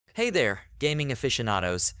Hey there, gaming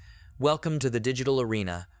aficionados. Welcome to the digital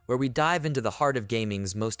arena, where we dive into the heart of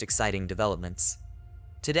gaming's most exciting developments.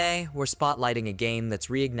 Today, we're spotlighting a game that's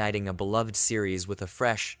reigniting a beloved series with a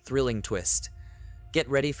fresh, thrilling twist. Get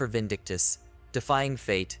ready for Vindictus, Defying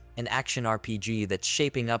Fate, an action RPG that's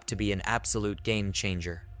shaping up to be an absolute game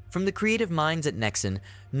changer. From the creative minds at NEXON,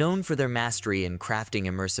 known for their mastery in crafting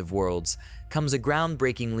immersive worlds, comes a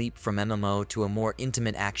groundbreaking leap from MMO to a more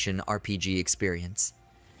intimate action RPG experience.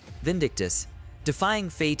 Vindictus, Defying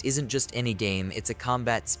Fate isn't just any game, it's a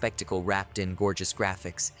combat spectacle wrapped in gorgeous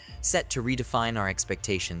graphics, set to redefine our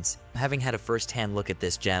expectations. Having had a first-hand look at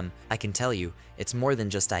this gem, I can tell you, it's more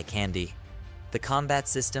than just eye candy. The combat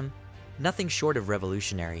system? Nothing short of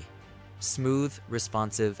revolutionary. Smooth,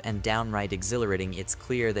 responsive, and downright exhilarating, it's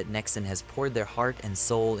clear that NEXON has poured their heart and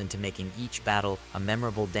soul into making each battle a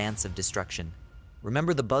memorable dance of destruction.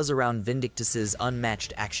 Remember the buzz around Vindictus's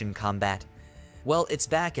unmatched action combat? Well, it's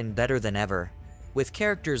back and better than ever. With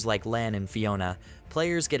characters like Lan and Fiona,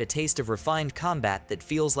 players get a taste of refined combat that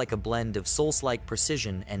feels like a blend of Souls-like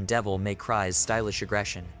precision and Devil May Cry's stylish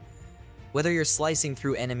aggression. Whether you're slicing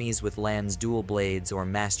through enemies with Lan's dual blades or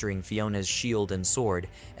mastering Fiona's shield and sword,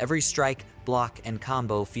 every strike, block, and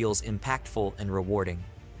combo feels impactful and rewarding.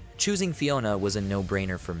 Choosing Fiona was a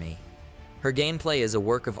no-brainer for me. Her gameplay is a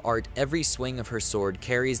work of art. Every swing of her sword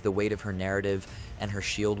carries the weight of her narrative, and her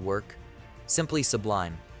shield work, simply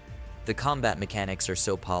sublime. The combat mechanics are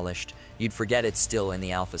so polished, you'd forget it's still in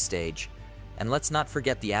the alpha stage. And let's not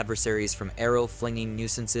forget the adversaries, from arrow-flinging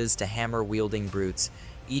nuisances to hammer-wielding brutes.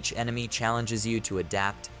 Each enemy challenges you to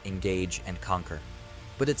adapt, engage, and conquer.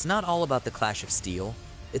 But it's not all about the clash of steel,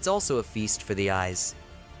 it's also a feast for the eyes.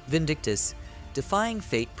 Vindictus, Defying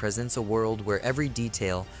Fate presents a world where every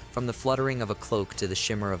detail, from the fluttering of a cloak to the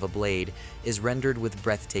shimmer of a blade, is rendered with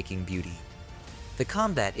breathtaking beauty. The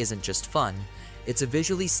combat isn't just fun, it's a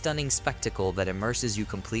visually stunning spectacle that immerses you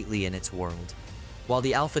completely in its world. While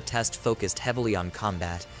the alpha test focused heavily on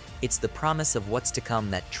combat, it's the promise of what's to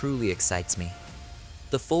come that truly excites me.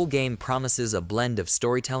 The full game promises a blend of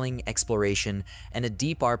storytelling, exploration, and a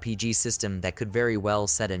deep RPG system that could very well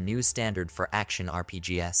set a new standard for action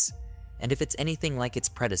RPGs. And if it's anything like its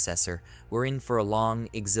predecessor, we're in for a long,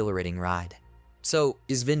 exhilarating ride. So,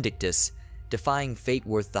 is Vindictus, Defying Fate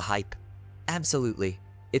worth the hype? Absolutely.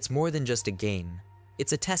 It's more than just a game.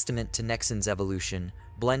 It's a testament to NEXON's evolution,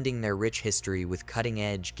 blending their rich history with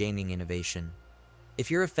cutting-edge gaming innovation.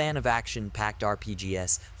 If you're a fan of action-packed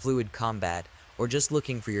RPGs, fluid combat, or just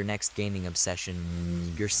looking for your next gaming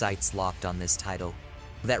obsession, your sight's locked on this title.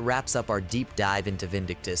 That wraps up our deep dive into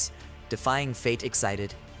Vindictus. Defying Fate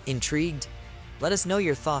excited? Intrigued? Let us know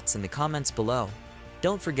your thoughts in the comments below.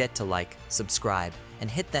 Don't forget to like, subscribe, and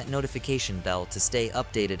hit that notification bell to stay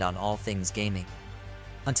updated on all things gaming.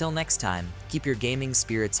 Until next time, keep your gaming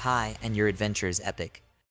spirits high and your adventures epic.